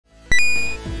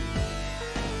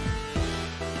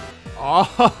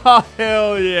Oh,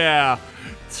 hell yeah.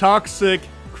 Toxic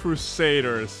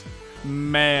Crusaders.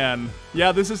 Man.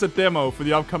 Yeah, this is a demo for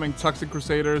the upcoming Toxic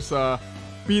Crusaders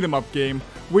beat-em-up game,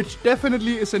 which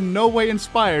definitely is in no way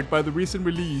inspired by the recent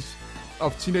release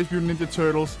of Teenage Mutant Ninja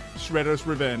Turtles Shredder's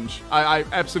Revenge. I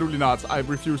absolutely not. I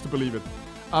refuse to believe it.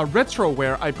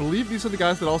 Retroware, I believe these are the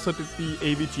guys that also did the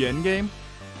AVGN game.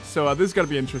 So this is gonna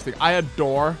be interesting. I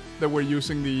adore that we're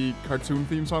using the cartoon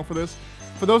theme song for this.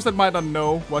 For those that might not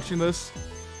know watching this,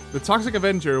 The Toxic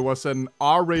Avenger was an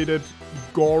R-rated,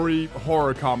 gory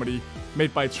horror comedy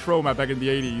made by Troma back in the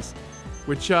 80s,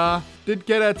 which did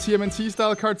get a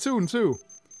TMNT-style cartoon too,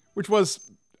 which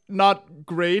was not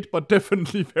great, but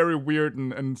definitely very weird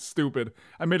and stupid.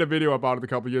 I made a video about it a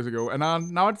couple years ago, and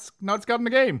now it's gotten a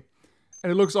game,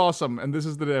 and it looks awesome. And this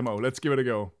is the demo. Let's give it a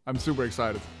go. I'm super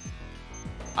excited.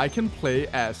 I can play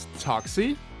as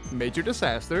Toxie, Major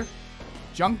Disaster,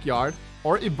 Junkyard,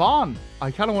 or Yvonne.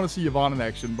 I kind of want to see Yvonne in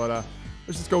action, but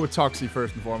let's just go with Toxie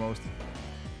first and foremost.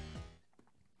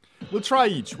 We'll try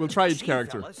each. We'll try each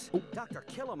character. Oh. Dr.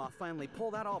 Killamah finally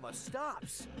pulled out all the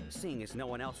stops. Seeing as no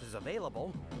one else is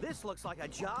available, this looks like a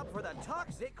job for the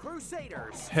Toxic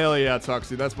Crusaders. Hell yeah,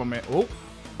 Toxie. That's my man. Oh,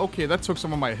 okay. That took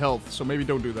some of my health, so maybe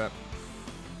don't do that.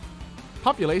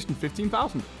 Population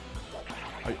 15,000.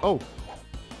 Oh,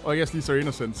 I guess these are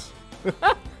innocents.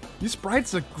 These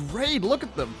sprites are great. Look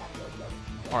at them.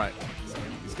 All right, let's get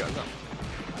these guys up.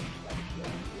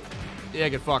 Yeah,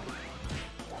 get fucked.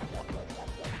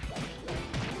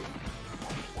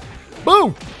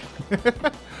 Boom!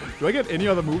 Do I get any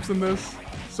other moves in this?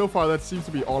 So far, that seems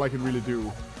to be all I can really do.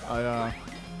 Well,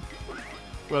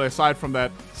 aside from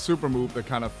that super move that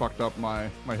kind of fucked up my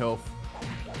health.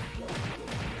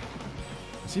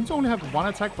 I seem to only have one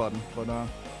attack button, but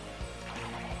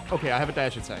okay, I have a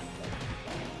dash attack.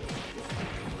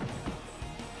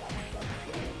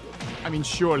 I mean,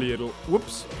 surely it'll...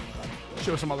 Whoops.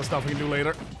 Show some other stuff we can do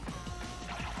later.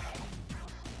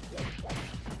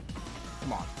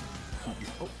 Come on.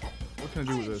 Oh, what can I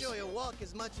do with this? I enjoy a walk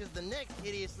as much as the next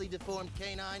hideously deformed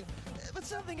canine, but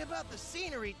something about the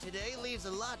scenery today leaves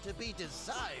a lot to be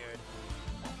desired.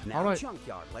 Now,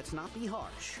 Junkyard, let's not be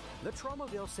harsh. The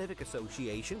Tromaville Civic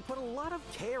Association put a lot of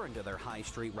care into their High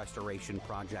Street restoration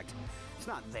project. It's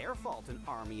not their fault an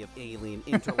army of alien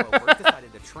interlopers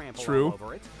decided to trample all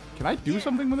over it. Can I do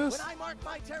something with this? When I mark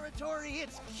my territory,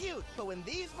 it's cute, but when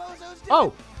these bozos do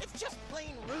it, it's just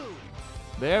plain rude.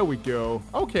 There we go.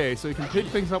 Okay, so you can pick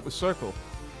things up with circle.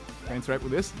 Can I interact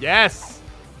with this? Yes!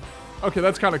 Okay,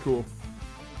 that's kind of cool.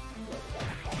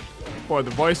 Boy,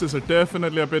 the voices are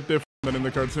definitely a bit different than in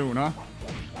the cartoon, huh?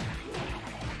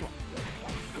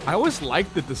 I always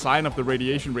liked the design of the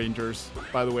Radiation Rangers,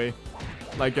 by the way.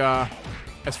 Like,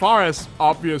 as far as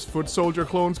obvious foot soldier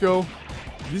clones go,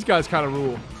 these guys kind of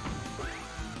rule.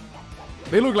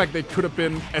 They look like they could have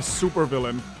been a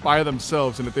supervillain by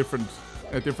themselves in a different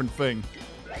thing.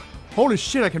 Holy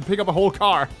shit, I can pick up a whole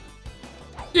car.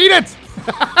 Eat it!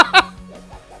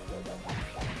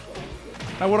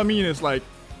 Now what I mean is, like,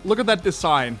 look at that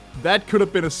design. That could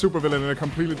have been a supervillain in a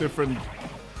completely different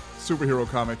superhero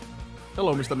comic.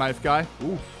 Hello, Mr. Knife Guy.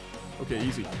 Ooh. Okay,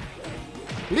 easy.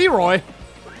 Leroy!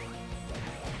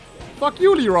 Fuck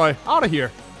you, Leroy. Out of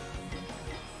here.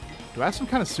 Do I have some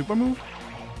kind of super move?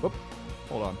 Whoop.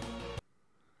 Hold on.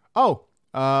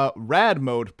 Oh. Rad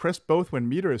mode. Press both when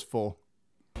meter is full.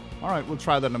 Alright, we'll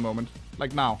try that in a moment.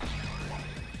 Like now.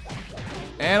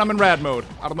 And I'm in rad mode.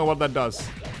 I don't know what that does.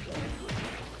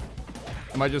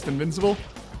 Am I just invincible?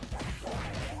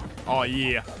 Oh,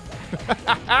 yeah.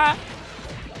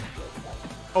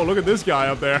 Oh, look at this guy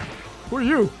up there. Who are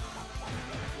you?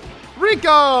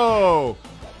 Rico!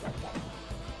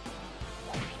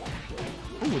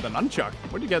 Ooh, the nunchuck.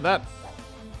 Where'd you get that?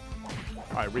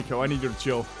 Alright, Rico, I need you to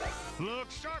chill.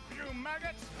 Look sharp, you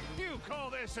maggots! You call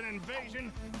this an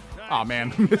invasion? Aw,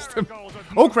 man. Missed him.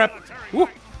 Oh, crap. Ooh.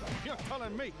 You're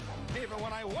telling me, even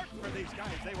when I worked for these guys,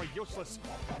 they were useless.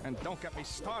 And don't get me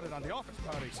started on the office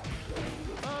parties.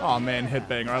 Aw, man,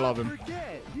 Headbanger. I love him.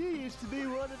 Forget, you used to be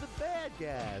one of the bad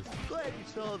guys. Glad you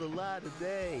saw the light of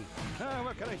day.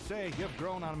 What can I say? You've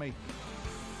grown on me.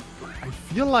 I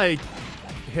feel like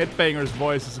Headbanger's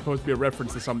voice is supposed to be a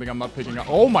reference to something I'm not picking up.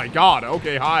 Oh my god.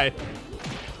 Okay, hi.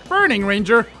 Burning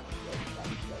Ranger.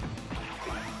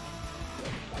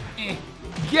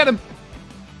 Get him.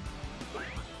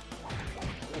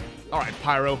 Alright,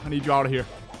 Pyro. I need you out of here.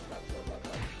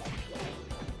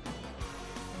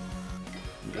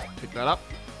 Just pick that up.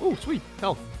 Ooh, sweet.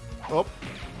 Health. Oh.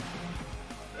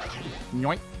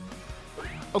 Yoink.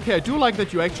 Okay, I do like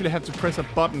that you actually have to press a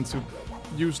button to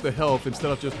use the health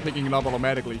instead of just picking it up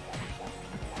automatically.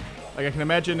 Like, I can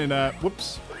imagine in a...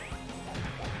 Whoops.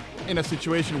 in a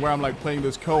situation where I'm like playing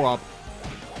this co-op,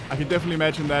 I can definitely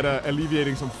imagine that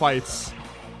alleviating some fights.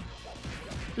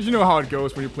 Because you know how it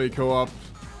goes when you play co-op.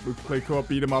 We play co-op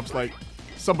beat 'em ups, like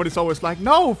somebody's always like,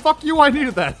 no, fuck you, I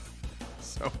needed that.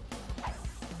 So.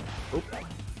 Oop.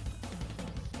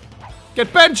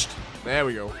 Get benched! There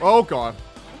we go. Oh god.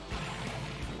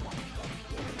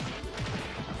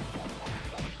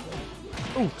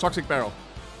 Ooh, toxic barrel.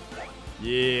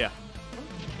 Yeah.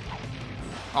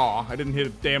 Aw, I didn't hit a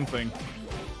damn thing.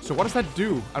 So what does that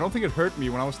do? I don't think it hurt me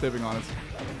when I was stepping on it.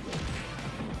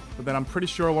 But then I'm pretty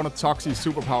sure one of Toxie's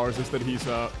superpowers is that he's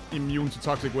immune to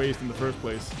toxic waste in the first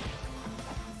place.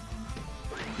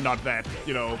 Not that,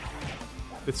 you know,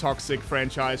 the Toxic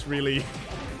franchise really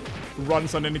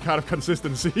runs on any kind of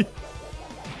consistency.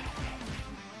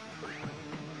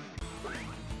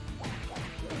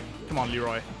 Come on,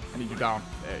 Leroy. I need you down.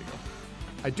 There you go.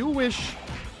 I do wish...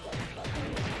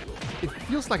 It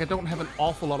feels like I don't have an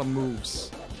awful lot of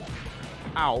moves.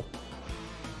 Ow.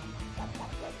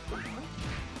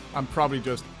 I'm probably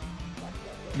just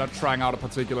not trying out a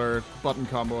particular button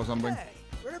combo or something. Hey,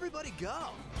 where'd everybody go?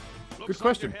 Good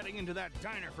question. Like you're heading into that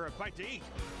diner for a bite to eat.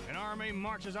 An army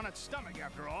marches on its stomach,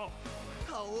 after all.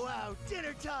 Oh, wow,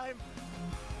 dinner time.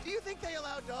 Do you think they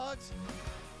allow dogs?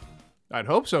 I'd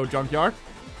hope so, Junkyard.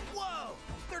 Whoa,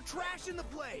 they're trashing the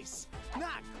place.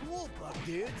 Not cool, bug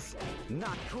dudes.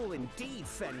 Not cool indeed,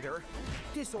 Fender.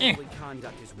 Disorderly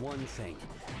conduct is one thing,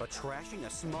 but trashing a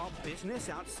small business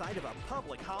outside of a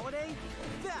public holiday?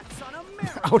 That's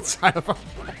un-American. Outside of a...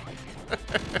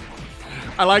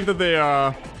 I like that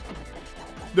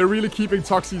they're really keeping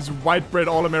Toxie's white bread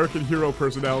all-American hero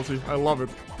personality. I love it.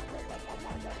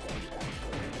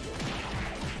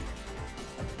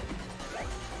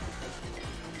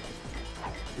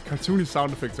 The cartoony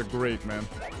sound effects are great, man.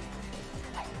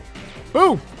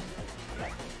 Boom!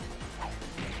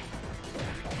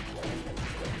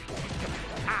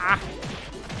 Ah!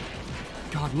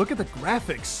 God, look at the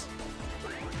graphics.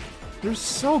 They're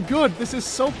so good. This is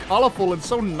so colorful and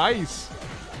so nice.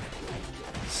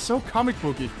 So comic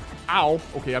booky. Ow.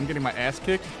 Okay, I'm getting my ass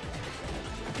kicked.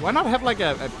 Why not have like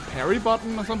a parry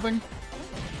button or something?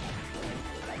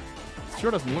 It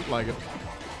sure doesn't look like it.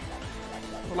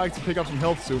 I'd like to pick up some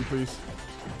health soon, please.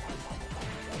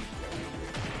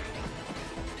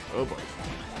 Oh boy.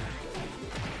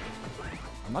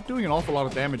 I'm not doing an awful lot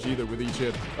of damage either with each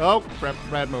hit. Oh, crap,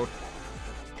 rad mode.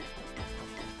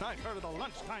 I've heard of the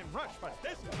lunchtime rush, but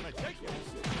this is ridiculous.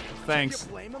 Thanks.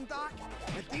 You blame them, Doc?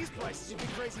 At these prices, you'd be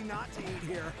crazy not to eat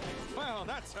here. Well,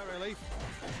 that's a relief.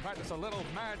 Practice a little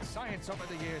mad science over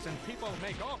the years, and people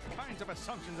make all kinds of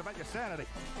assumptions about your sanity.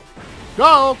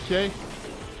 Go, okay.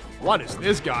 What is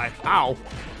this guy? Ow.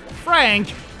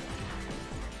 Frank!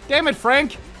 Damn it,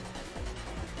 Frank!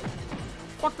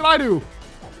 What did I do?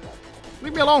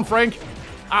 Leave me alone, Frank!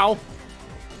 Ow.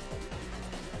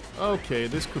 Okay,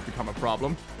 this could become a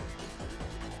problem.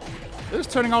 This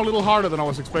is turning out a little harder than I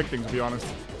was expecting, to be honest.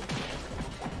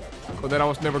 But then I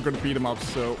was never going to beat him up,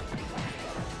 so...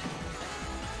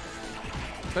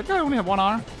 Does that guy only have one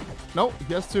arm? No,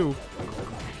 he has two.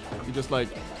 He just, like,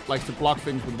 likes to block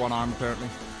things with one arm, apparently.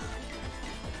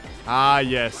 Ah,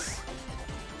 yes.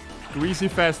 Greasy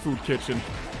fast food kitchen.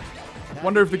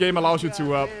 Wonder if the game allows you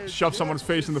to shove someone's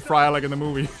face in the fryer like in the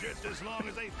movie. Just as long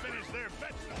as they finish their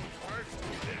vegetables first.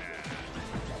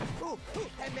 Yeah. Ooh,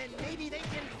 and then maybe they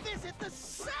can visit the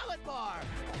salad bar.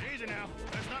 Easy now.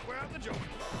 Let's not wear out the joke.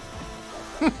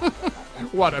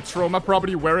 What, a Troma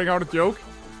property wearing out a joke?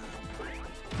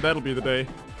 That'll be the day.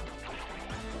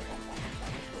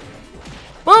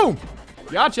 Boom!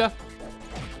 Gotcha!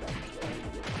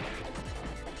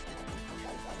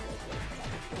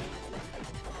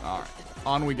 Alright,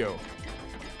 on we go.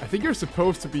 I think you're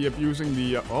supposed to be abusing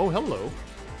the... oh, hello.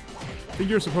 I think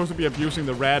you're supposed to be abusing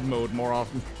the rad mode more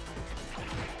often.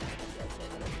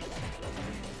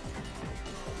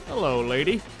 Hello,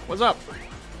 lady. What's up?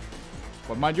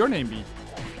 What might your name be?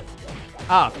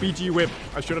 Ah, BG Whip.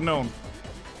 I should have known.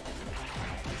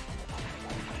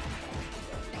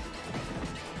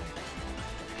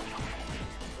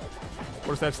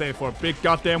 What does that stand for? Big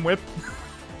goddamn whip?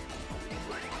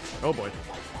 Oh boy.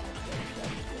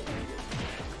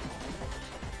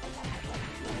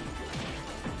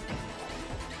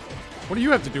 What do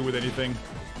you have to do with anything?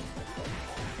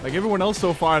 Like, everyone else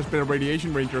so far has been a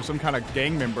radiation ranger or some kind of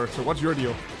gang member, so what's your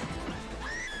deal?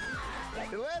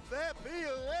 Let that be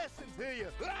a lesson to you.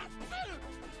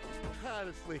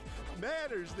 Honestly,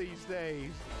 manners these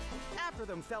days. After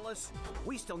them, fellas.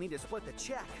 We still need to split the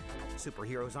check.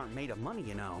 Superheroes aren't made of money,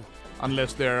 you know.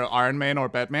 Unless they're Iron Man or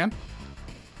Batman.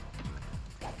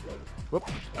 Whoop.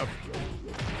 Oh.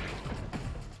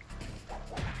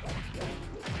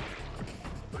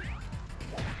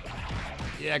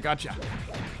 Yeah, gotcha.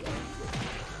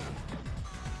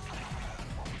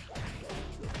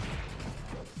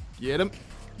 Get him.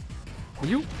 Will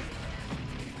you?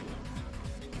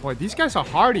 Boy, these guys are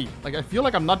hardy. Like, I feel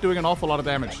like I'm not doing an awful lot of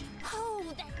damage. Oh,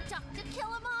 that Dr.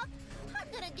 Killamoff! I'm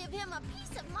gonna give him a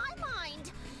piece of my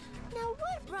mind. Now,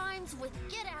 what rhymes with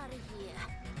get out of here?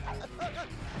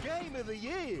 Game of the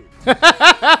year.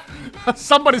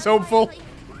 Somebody's hopeful.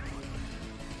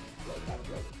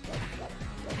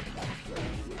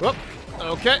 Whoop.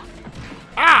 Okay.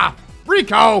 Ah!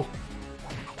 Rico!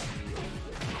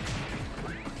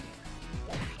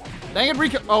 Dang it,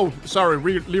 Rico. Oh, sorry,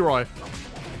 Leroy.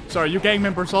 Sorry, you gang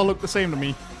members all look the same to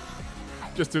me.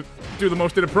 Just to do the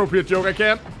most inappropriate joke I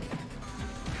can.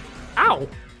 Ow!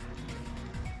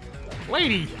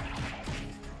 Lady!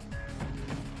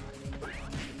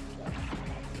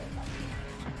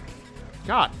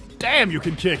 God damn, you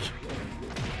can kick.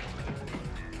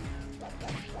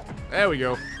 There we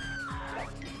go.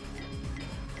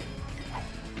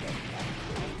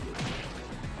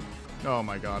 Oh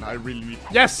my god, I really need...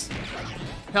 Yes!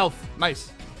 Health,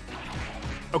 nice.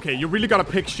 Okay, you really gotta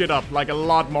pick shit up, like, a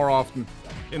lot more often.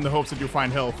 In the hopes that you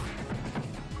find health.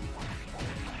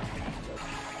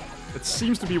 It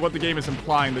seems to be what the game is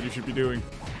implying that you should be doing.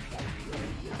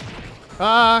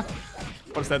 What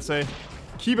does that say?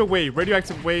 Keep away,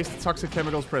 radioactive waste, toxic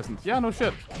chemicals present. Yeah, no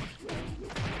shit.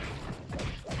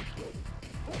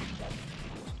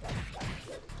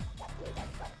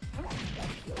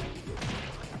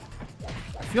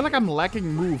 I feel like I'm lacking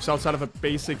moves outside of a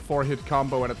basic 4-hit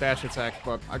combo and a dash attack,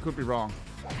 but I could be wrong.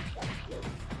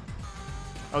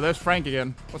 Oh, there's Frank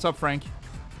again. What's up, Frank?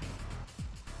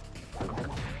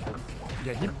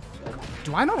 Yeah, he...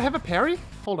 Do I not have a parry?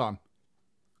 Hold on.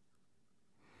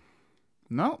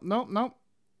 No, no, no.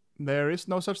 There is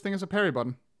no such thing as a parry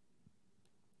button.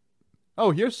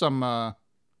 Oh, here's some, Ow,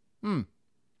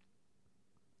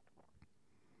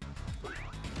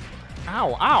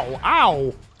 ow,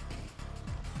 ow!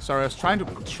 Sorry, I was trying to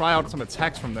try out some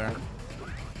attacks from there.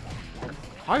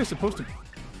 How are you supposed to...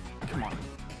 Come on.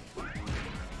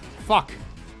 Fuck.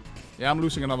 Yeah, I'm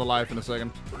losing another life in a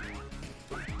second.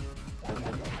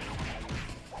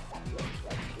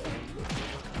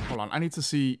 Hold on, I need to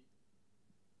see...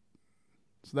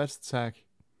 So that's attack.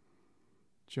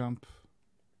 Jump.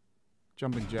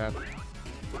 Jumping jab.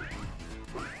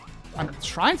 I'm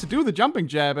trying to do the jumping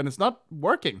jab and it's not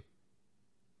working.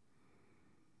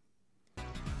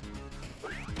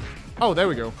 Oh, there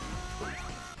we go.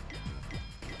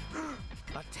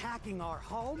 Attacking our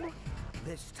home?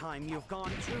 This time you've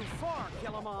gone too far,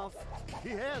 Killamoff. He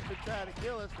has been trying to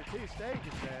kill us for 2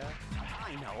 stages now.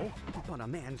 I know, but a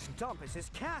man's dump is his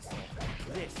castle.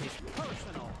 This is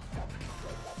personal.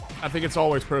 I think it's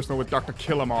always personal with Dr.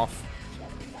 Killamoff.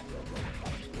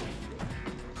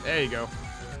 There you go.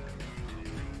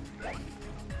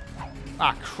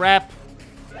 Ah, crap.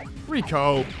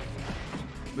 Rico.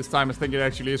 This time I think it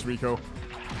actually is Rico.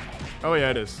 Oh yeah,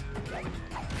 it is.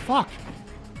 Fuck.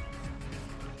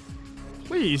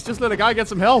 Please, just let a guy get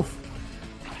some health.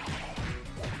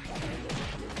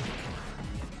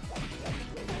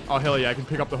 Oh, hell yeah, I can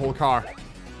pick up the whole car.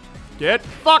 Get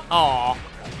fucked. Aw.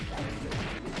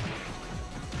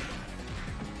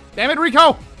 Damn it,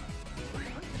 Rico!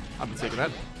 I'll be taking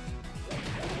that.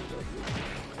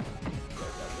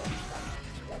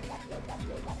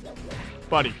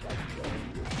 Buddy.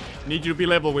 Need you to be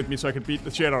level with me so I can beat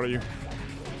the shit out of you.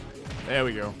 There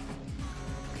we go.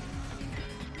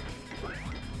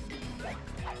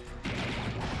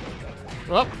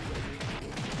 Well.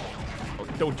 Oh,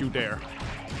 don't you dare.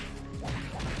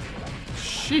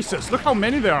 Jesus, look how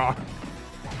many there are.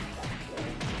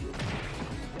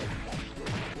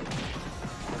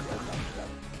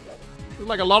 There's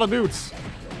like a lot of dudes.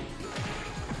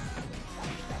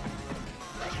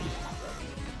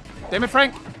 Damn it,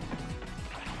 Frank.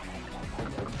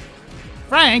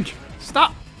 Frank,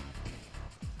 stop.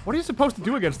 What are you supposed to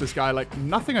do against this guy? Like,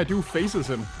 nothing I do phases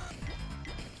him.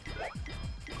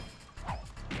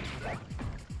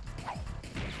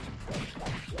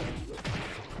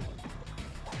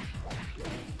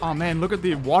 Oh man, look at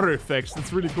the water effects.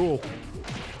 That's really cool.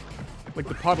 Like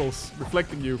the puddles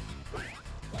reflecting you.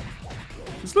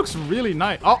 This looks really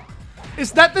nice. Oh,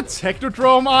 is that the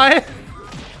Technodrome eye?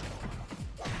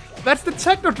 That's the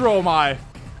Technodrome eye.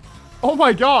 Oh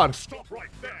my god. Stop right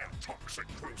there, toxic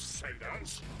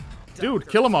crusaders. Dude,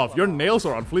 kill him off. Your nails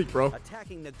are on fleek, bro.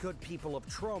 Attacking the good people of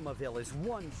Tromaville is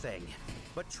one thing,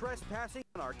 but trespassing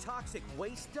on our toxic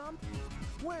waste dump?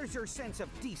 Where's your sense of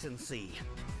decency?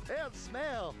 Hell,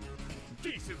 smell.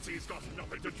 Decency's got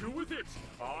nothing to do with it.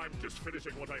 I'm just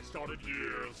finishing what I started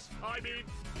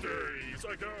days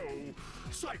ago.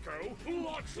 Psycho,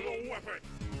 launch the weapon.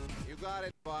 You got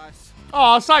it, boss.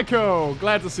 Aw, Psycho!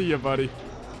 Glad to see you, buddy.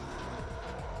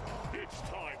 It's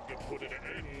time to put an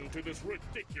end to this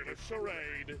ridiculous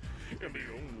charade. And the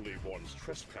only ones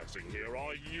trespassing here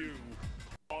are you.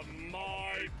 On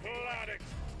my planet.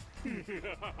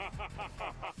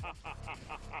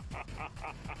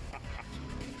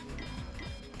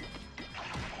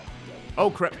 Oh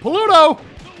crap, Pluto!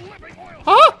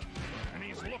 Huh? And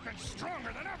he's looking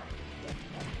stronger than ever.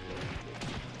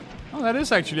 Oh, that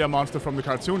is actually a monster from the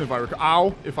cartoon, if I recall.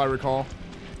 Ow, if I recall.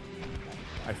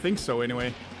 I think so,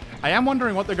 anyway. I am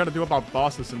wondering what they're gonna do about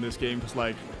bosses in this game, because,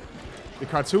 like, the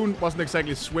cartoon wasn't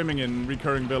exactly swimming in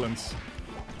recurring villains.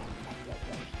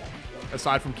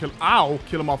 Aside from kill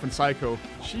him off in Psycho.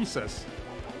 Jesus.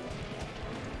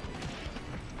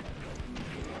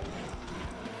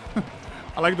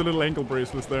 I like the little ankle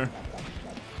bracelets there.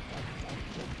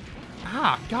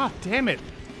 Ah, god damn it.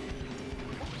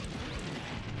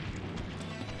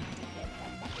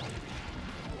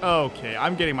 Okay,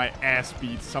 I'm getting my ass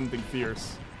beat something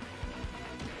fierce.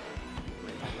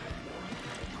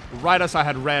 Right as I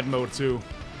had rad mode too.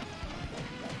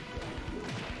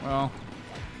 Well.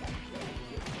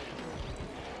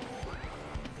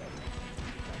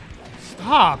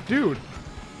 Stop, dude.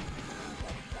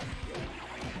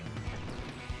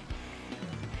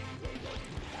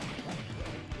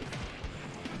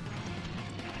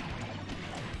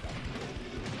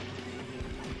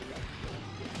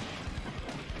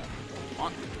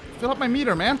 Fill up my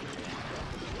meter, man.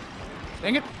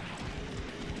 Dang it.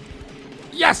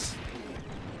 Yes!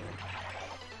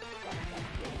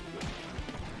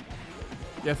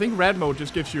 Yeah, I think rad mode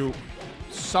just gives you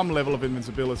some level of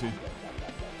invincibility.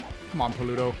 Come on,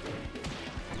 Pluto.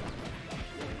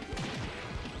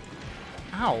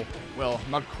 Ow. Well,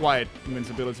 not quite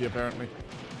invincibility, apparently.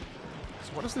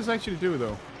 So what does this actually do,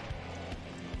 though?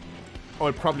 Oh,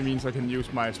 it probably means I can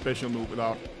use my special move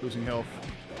without losing health.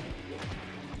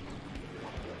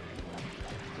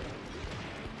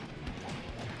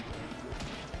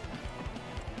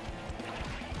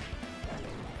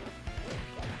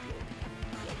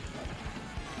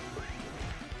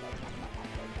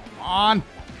 On.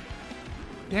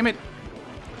 Damn it.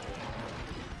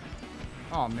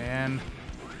 Oh, man.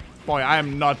 Boy, I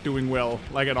am not doing well,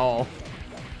 like at all.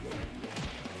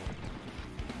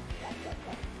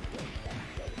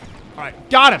 Alright,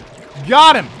 got him!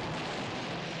 Got him!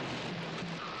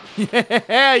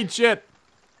 Yeah, eat shit!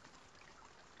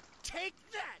 Take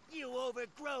that, you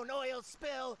overgrown oil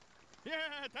spill! Yeah,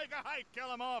 take a hike,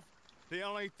 kill him off. The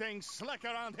only thing slick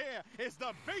around here is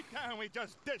the beatdown we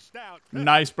just dished out.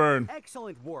 Nice burn.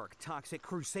 Excellent work, Toxic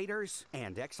Crusaders,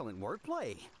 and excellent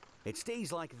wordplay. It's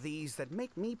days like these that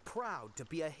make me proud to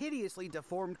be a hideously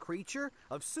deformed creature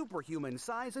of superhuman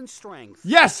size and strength.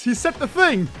 Yes, he set the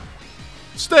thing!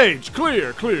 Stage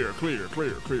clear, clear, clear,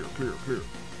 clear, clear, clear, clear.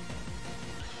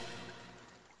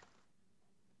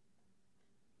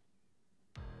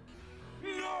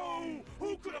 No!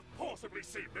 Who could have possibly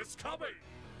seen this coming?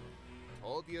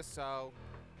 Told you so.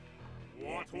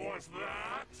 What was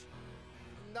that?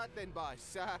 Nothing,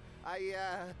 boss.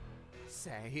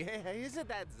 Say, isn't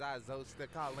that Zazosta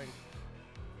calling?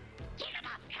 Get him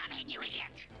up, coming, you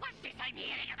idiot! What's this I'm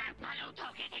hearing about Pluto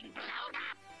getting blown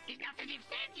up? It's not as if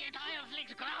sentient oil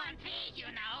slicks grow on trees, you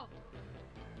know.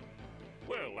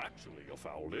 Well, actually, your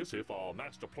foulness, if our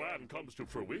master plan comes to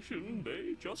fruition,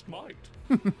 they just might.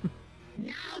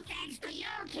 No thanks to you,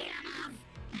 Kiramov.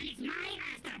 And it's my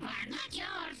master plan, not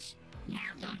yours. Now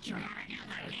don't you have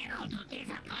another hero to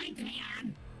disappoint me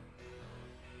on?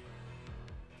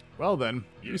 Well then,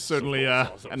 you're Yes, certainly of a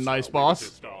course, nice we boss.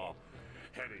 just are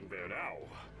heading there now.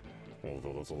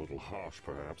 Although that's a little harsh,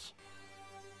 perhaps.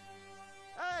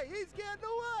 Hey, he's getting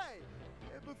away!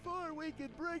 And before we can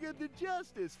bring him to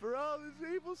justice for all his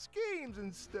evil schemes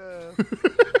and stuff.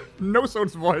 No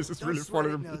Zone's voice is really Don't funny.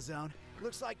 sweat it, No Zone.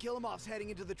 Looks like Killamov's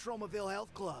heading into the Tromaville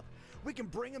Health Club. We can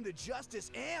bring him to justice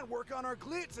and work on our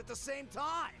glutes at the same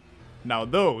time. Now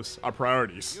those are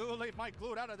priorities. You leave my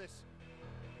glute out of this.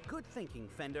 Good thinking,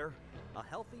 Fender. A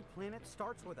healthy planet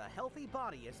starts with a healthy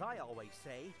body, as I always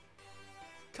say.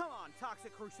 Come on,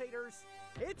 Toxic Crusaders.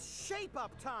 It's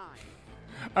shape-up time.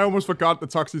 I almost forgot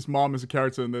that Toxie's mom is a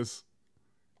character in this.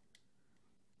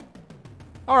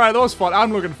 Alright, that was fun.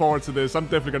 I'm looking forward to this. I'm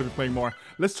definitely going to be playing more.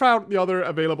 Let's try out the other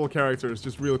available characters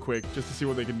just real quick, just to see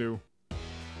what they can do.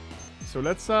 So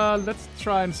let's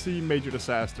try and see Major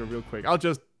Disaster real quick. I'll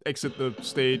just exit the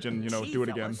stage and, you know, do it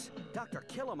again. Fellas, Dr.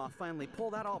 Killamov finally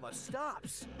pulled out all the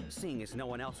stops. Seeing as no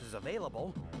one else is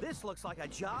available, this looks like a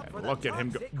job for the Look at him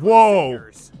go. Toxic Whoa!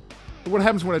 Crusaders. What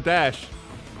happens when I dash?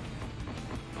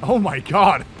 Oh my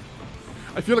god!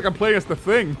 I feel like I'm playing as the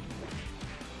Thing.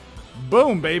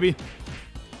 Boom, baby!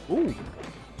 Ooh.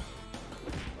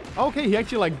 Okay, he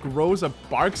actually like grows a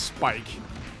bark spike.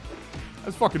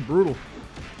 That's fucking brutal.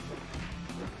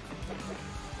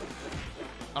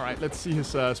 Alright, let's see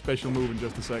his special move in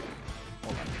just a sec.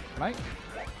 Hold on. Can I?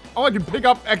 Oh, I can pick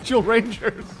up actual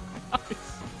rangers!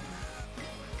 Nice.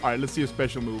 Alright, let's see his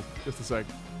special move. Just a sec.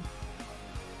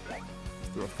 Let's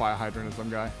throw a fire hydrant at some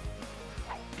guy.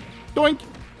 Doink!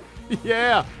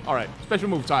 Yeah! Alright, special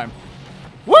move time.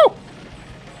 Woo!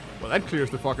 Well, that clears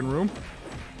the fucking room.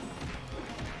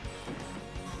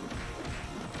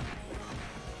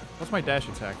 What's my dash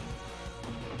attack?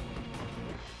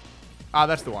 Ah,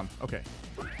 that's the one. Okay.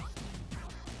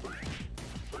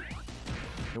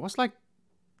 It was like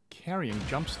carrying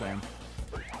jump slam.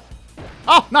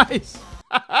 Oh, nice!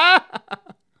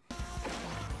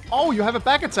 Oh, you have a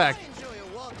back attack.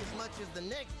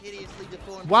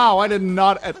 Wow, I did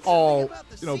not at all,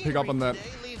 you know, pick up on that.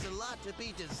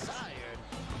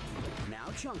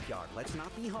 Junkyard, let's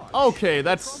not be harsh. Okay,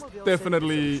 that's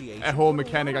definitely a whole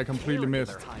mechanic I completely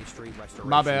missed.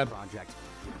 My bad.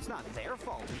 It's not their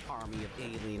fault an army of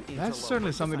alien That's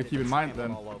certainly something to keep in mind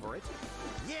then.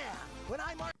 Yeah, when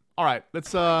I'm Alright,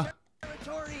 let's try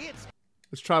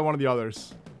one of the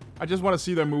others. I just want to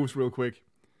see their moves real quick.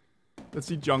 Let's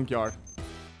see Junkyard.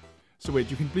 So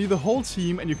wait, you can be the whole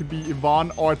team and you can be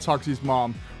Yvonne or Toxie's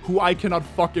mom, who I cannot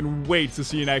fucking wait to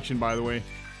see in action, by the way.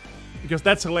 Because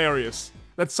that's hilarious.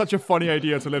 That's such a funny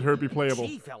idea to let her be playable.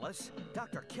 Gee, fellas,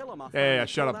 Dr. Yeah,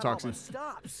 shut up, Toxie.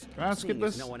 Can I skip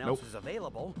this? Nope.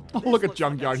 Oh, look at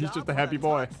Junkyard. He's just a happy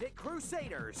boy.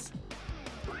 Crusaders.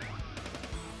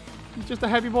 He's just a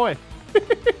happy boy.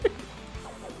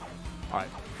 Alright,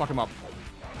 fuck him up.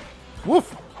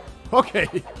 Woof! Okay.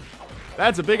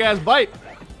 That's a big-ass bite.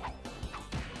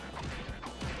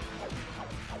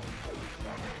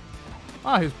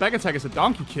 Ah, his back attack is a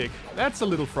donkey kick. That's a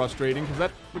little frustrating, because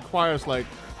that requires, like...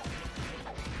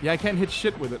 Yeah, I can't hit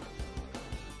shit with it.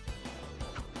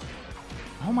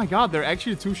 Oh my god, they're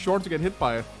actually too short to get hit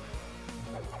by it.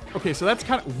 Okay, so that's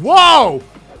kind of... Whoa!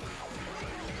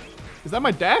 Is that my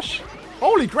dash?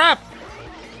 Holy crap!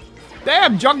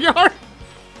 Damn, Junkyard!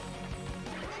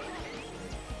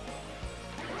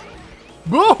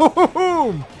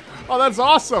 Boom! Oh, that's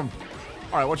awesome!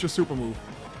 Alright, what's your super move?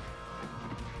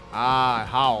 Ah,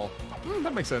 Howl.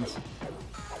 That makes sense.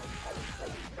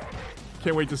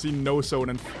 Can't wait to see No Zone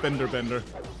and Fender Bender.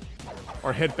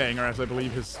 Or Headbanger, as I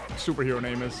believe his superhero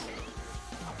name is.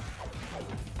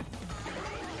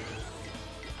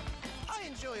 I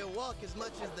enjoy a walk as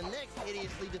much as the next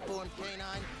hideously deformed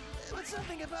canine, but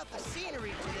something about the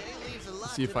scenery today leaves a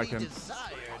lot See if to I be can.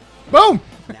 desired. Boom!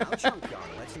 Now, Junkyard,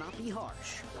 let's not be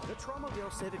harsh. The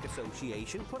Tromaville Civic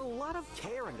Association put a lot of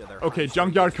care into their Okay,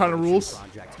 Junkyard kind of rules.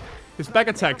 His back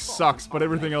attack sucks, but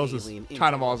everything else is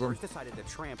kind of awesome. Decided to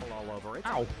trample all over it.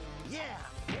 Ow. Yeah,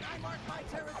 when I mark my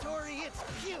territory, it's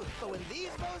cute, but when these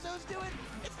bozos do it,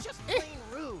 it's just plain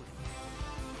rude.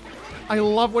 I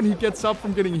love when he gets up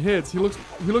from getting hits. He looks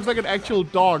like an actual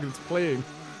dog that's playing.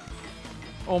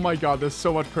 Oh my god, there's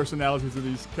so much personality to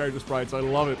these character sprites. I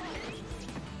love it.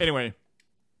 Anyway,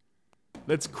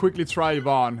 let's quickly try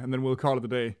Yvonne, and then we'll call it a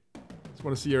day. Just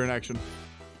want to see her in action.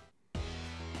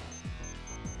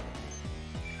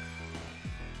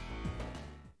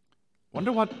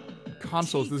 Wonder what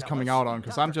consoles this is coming out on,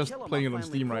 because I'm just playing it on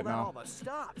Steam right now.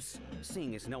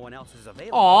 Seeing as no one else is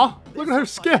available. Aw, look at her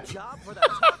skip.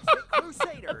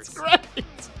 That's great.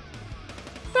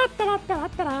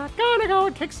 Gotta go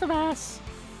and kick some ass.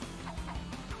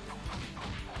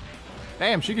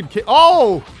 Damn, she can kick.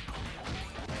 Oh!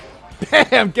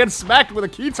 Damn, get smacked with a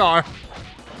guitar.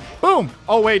 Boom!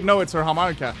 Oh, wait, no, it's her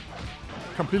harmonica.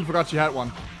 Completely forgot she had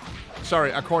one. Sorry,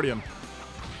 accordion.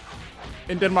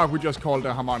 In Denmark, we just call it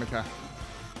a harmonica.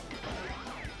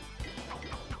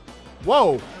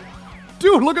 Whoa!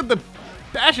 Dude, look at the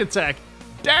dash attack.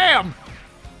 Damn!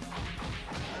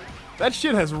 That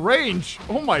shit has range.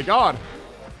 Oh my god.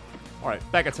 Alright,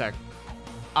 back attack.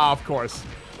 Ah, of course.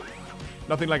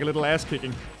 Nothing like a little ass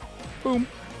kicking. Boom.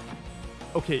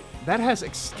 Okay, that has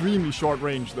extremely short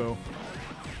range, though.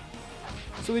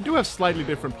 So they do have slightly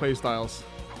different playstyles.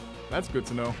 That's good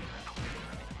to know.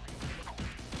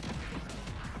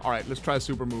 Alright, let's try a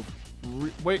super move.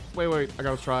 Wait. I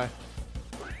gotta try.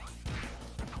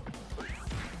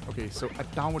 Okay, so a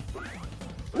downward...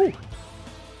 Ooh!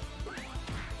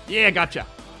 Yeah, gotcha.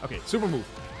 Okay, super move.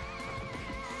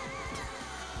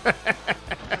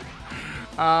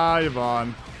 Ah,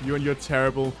 Yvonne. You and your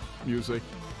terrible music.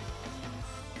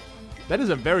 That is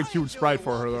a very cute sprite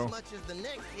for her, though.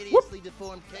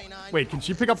 Wait, can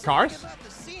she pick up cars?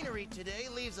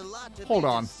 Hold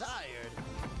on.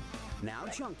 Now,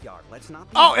 Junkyard, let's not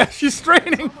be Oh, she's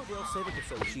straining!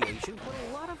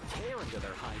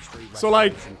 So,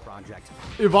 like,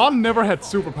 Yvonne never had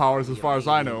superpowers as far as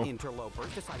I know.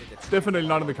 Definitely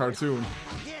not in the cartoon.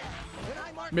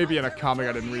 Maybe in a comic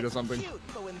I didn't read or something.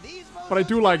 But I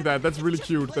do like that. That's really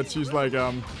cute that she's, like,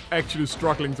 actually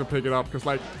struggling to pick it up. Because,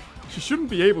 like, she shouldn't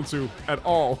be able to at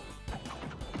all.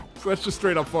 So that's just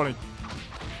straight up funny.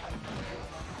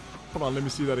 Hold on, let me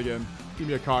see that again. Give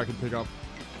me a car I can pick up.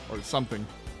 Or something.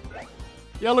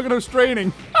 Yeah, look at her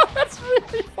straining. That's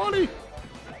really funny.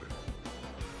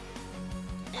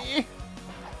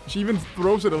 She even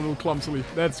throws it a little clumsily.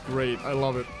 That's great. I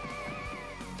love it.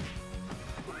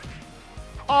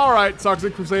 Alright,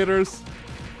 Toxic Crusaders.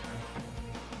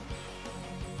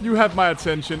 You have my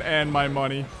attention and my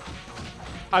money.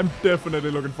 I'm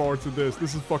definitely looking forward to this.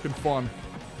 This is fucking fun.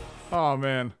 Oh,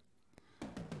 man.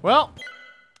 Well,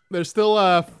 there's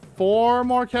still 4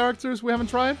 more characters we haven't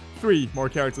tried. 3 more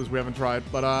characters we haven't tried.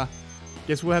 But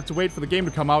guess we'll have to wait for the game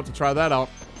to come out to try that out.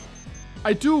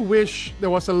 I do wish there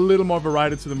was a little more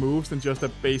variety to the moves than just a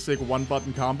basic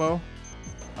one-button combo.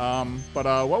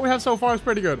 But what we have so far is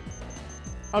pretty good.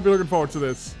 I'll be looking forward to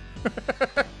this.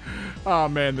 Oh,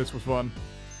 man, this was fun.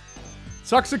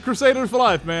 Toxic Crusaders for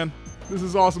life, man. This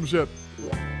is awesome shit.